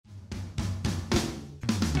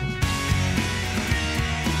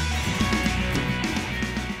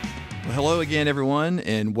Hello again, everyone,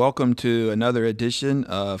 and welcome to another edition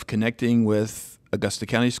of Connecting with Augusta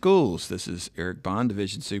County Schools. This is Eric Bond,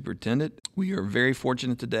 Division Superintendent. We are very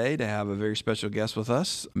fortunate today to have a very special guest with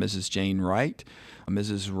us, Mrs. Jane Wright.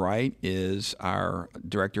 Mrs. Wright is our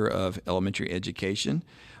Director of Elementary Education,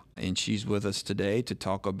 and she's with us today to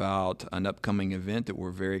talk about an upcoming event that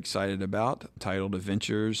we're very excited about, titled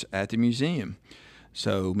Adventures at the Museum.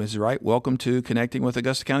 So, Mrs. Wright, welcome to Connecting with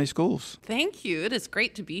Augusta County Schools. Thank you. It is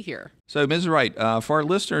great to be here. So, Mrs. Wright, for our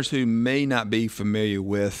listeners who may not be familiar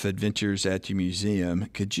with Adventures at the Museum,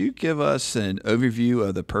 could you give us an overview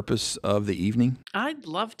of the purpose of the evening? I'd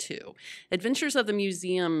love to. Adventures of the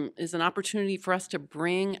Museum is an opportunity for us to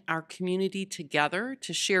bring our community together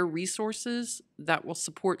to share resources that will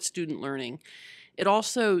support student learning. It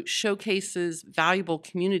also showcases valuable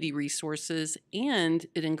community resources, and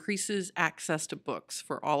it increases access to books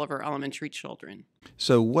for all of our elementary children.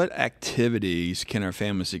 So what activities can our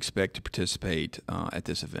families expect to participate at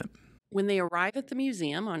this event? When they arrive at the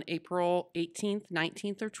museum on April 18th,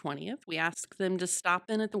 19th, or 20th, we ask them to stop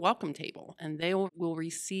in at the welcome table, and they will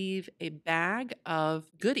receive a bag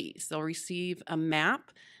of goodies. They'll receive a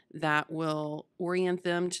map that will orient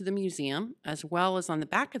them to the museum, as well as on the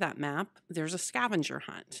back of that map, there's a scavenger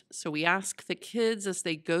hunt. So we ask the kids as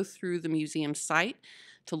they go through the museum site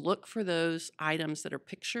to look for those items that are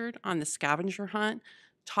pictured on the scavenger hunt,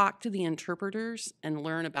 talk to the interpreters, and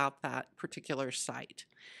learn about that particular site.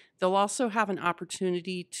 They'll also have an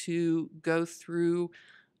opportunity to go through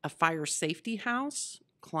a fire safety house,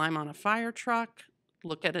 climb on a fire truck,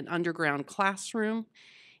 look at an underground classroom,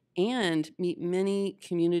 and meet many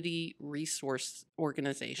community resource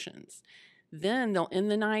organizations. Then they'll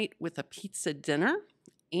end the night with a pizza dinner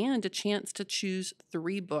and a chance to choose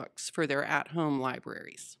 3 books for their at-home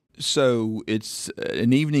libraries. So it's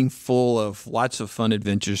an evening full of lots of fun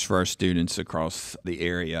adventures for our students across the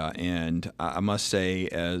area. And I must say,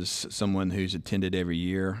 as someone who's attended every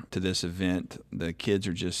year to this event, the kids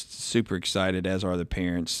are just super excited, as are the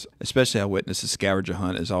parents. Especially I witnessed the scavenger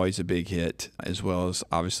hunt is always a big hit, as well as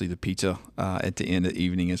obviously the pizza at the end of the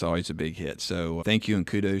evening is always a big hit. So thank you and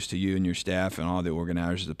kudos to you and your staff and all the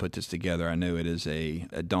organizers that put this together. I know it is a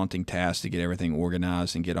daunting task to get everything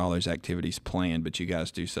organized and get all those activities planned, but you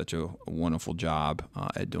guys do such a wonderful job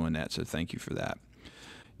at doing that, so thank you for that.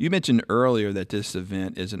 You mentioned earlier that this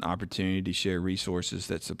event is an opportunity to share resources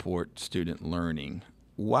that support student learning.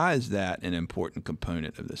 Why is that an important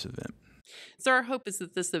component of this event? So our hope is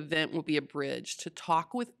that this event will be a bridge to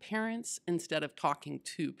talk with parents instead of talking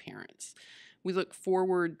to parents. We look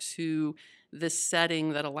forward to this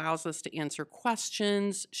setting that allows us to answer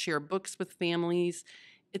questions, share books with families.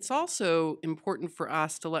 It's also important for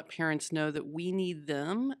us to let parents know that we need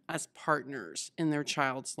them as partners in their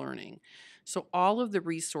child's learning. So all of the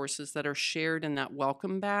resources that are shared in that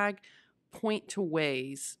welcome bag point to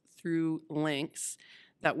ways through links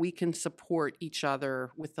that we can support each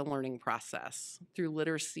other with the learning process through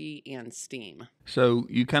literacy and STEAM. So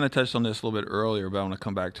you kind of touched on this a little bit earlier, but I want to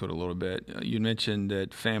come back to it a little bit. You mentioned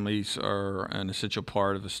that families are an essential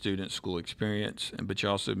part of a student's school experience, but you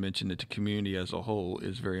also mentioned that the community as a whole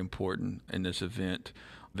is very important in this event.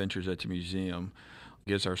 Adventures at the Museum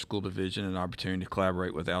gives our school division an opportunity to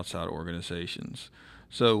collaborate with outside organizations.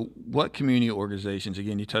 So what community organizations,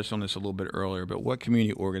 again, you touched on this a little bit earlier, but what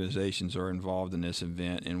community organizations are involved in this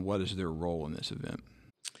event and what is their role in this event?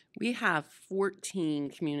 We have 14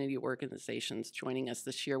 community organizations joining us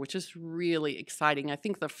this year, which is really exciting. I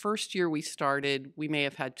think the first year we started, we may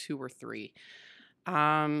have had 2 or 3.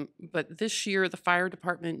 But this year, the fire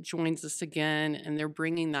department joins us again, and they're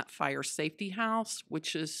bringing that fire safety house,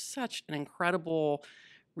 which is such an incredible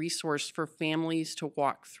resource for families to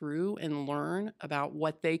walk through and learn about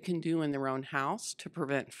what they can do in their own house to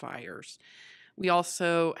prevent fires. We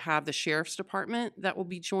also have the sheriff's department that will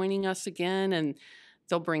be joining us again, and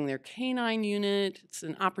they'll bring their canine unit. It's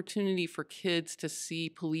an opportunity for kids to see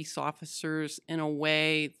police officers in a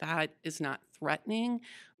way that is not threatening,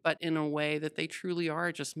 but in a way that they truly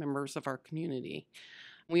are just members of our community.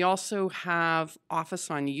 We also have Office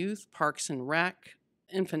on Youth, Parks and Rec,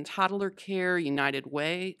 Infant Toddler Care, United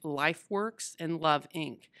Way, LifeWorks, and Love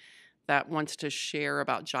Inc. that wants to share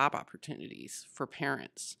about job opportunities for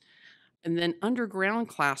parents. And then Underground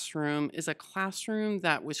Classroom is a classroom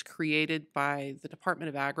that was created by the Department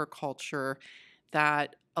of Agriculture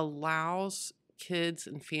that allows kids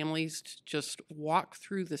and families to just walk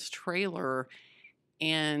through this trailer,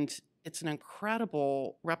 and it's an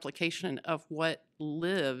incredible replication of what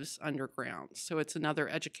lives underground. So it's another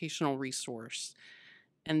educational resource.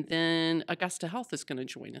 And then Augusta Health is going to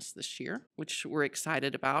join us this year, which we're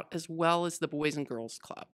excited about, as well as the Boys and Girls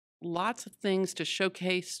Club. lots of things to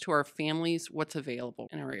showcase to our families what's available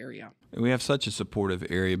in our area. We have such a supportive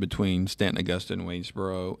area between Stanton, Augusta, and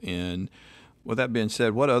Waynesboro. And with that being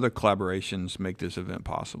said, what other collaborations make this event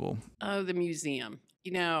possible? Oh, the museum.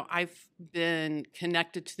 I've been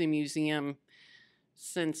connected to the museum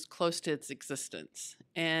since close to its existence.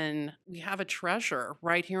 And we have a treasure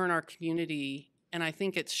right here in our community. And I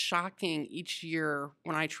think it's shocking each year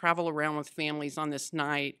when I travel around with families on this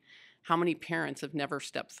night how many parents have never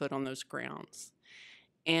stepped foot on those grounds.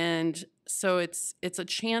 And so it's a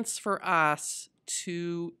chance for us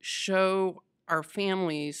to show our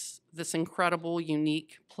families this incredible,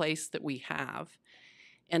 unique place that we have.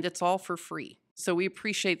 And it's all for free. So we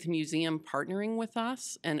appreciate the museum partnering with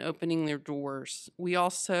us and opening their doors. We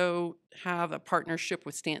also have a partnership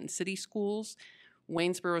with Stanton City Schools,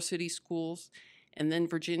 Waynesboro City Schools, and then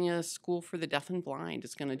Virginia School for the Deaf and Blind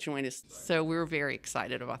is going to join us. So we're very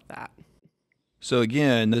excited about that. So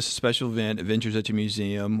again, this special event, Adventures at the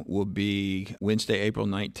Museum, will be Wednesday, April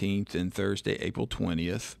 19th and Thursday, April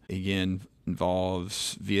 20th. Again,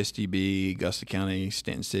 involves VSDB, Augusta County,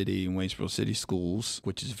 Stanton City, and Waynesboro City Schools,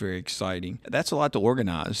 which is very exciting. That's a lot to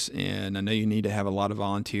organize, and I know you need to have a lot of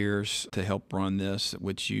volunteers to help run this,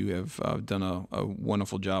 which you have done a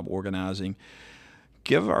wonderful job organizing.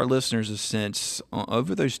 Give our listeners a sense,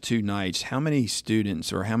 over those 2 nights, how many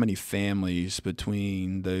students or how many families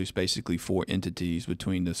between those basically 4 entities,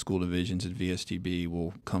 between the school divisions and VSTB,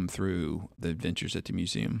 will come through the Adventures at the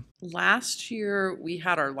Museum? Last year, we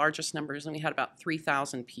had our largest numbers, and we had about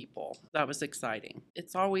 3,000 people. That was exciting.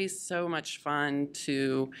 It's always so much fun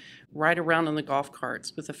to ride around on the golf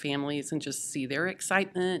carts with the families and just see their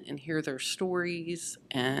excitement and hear their stories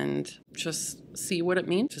and just see what it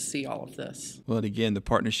means to see all of this. Well, again, the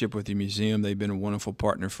partnership with the museum, they've been a wonderful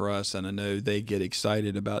partner for us, and I know they get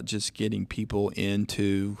excited about just getting people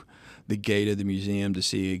into the gate of the museum to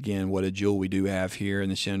see, again, what a jewel we do have here in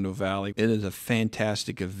the Shenandoah Valley. It is a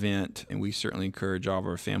fantastic event, and we certainly encourage all of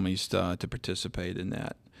our families to participate in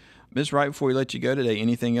that. Ms. Wright, before we let you go today,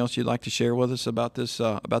 anything else you'd like to share with us about this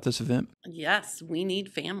event? Yes, we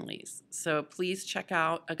need families. So please check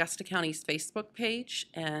out Augusta County's Facebook page,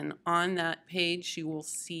 and on that page you will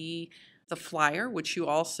see the flyer, which you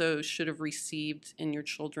also should have received in your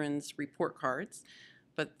children's report cards.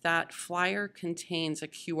 But that flyer contains a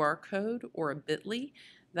QR code or a bit.ly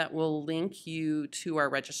that will link you to our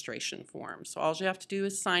registration form. So all you have to do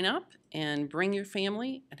is sign up and bring your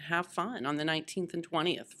family and have fun on the 19th and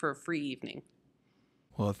 20th for a free evening.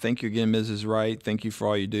 Well, thank you again, Mrs. Wright. Thank you for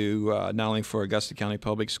all you do, not only for Augusta County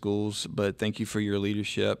Public Schools, but thank you for your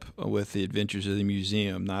leadership with the Adventures of the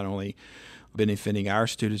Museum, not only benefiting our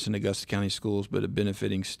students in Augusta County schools, but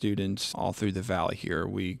benefiting students all through the valley here.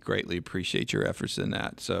 We greatly appreciate your efforts in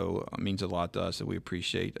that. So it means a lot to us, and we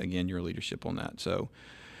appreciate, again, your leadership on that. So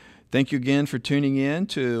thank you again for tuning in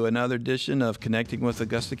to another edition of Connecting with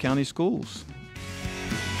Augusta County Schools.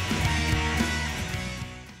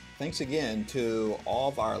 Thanks again to all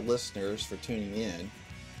of our listeners for tuning in.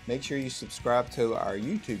 Make sure you subscribe to our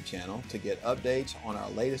YouTube channel to get updates on our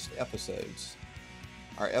latest episodes.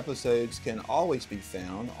 Our episodes can always be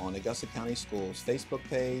found on Augusta County Schools' Facebook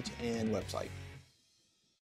page and website.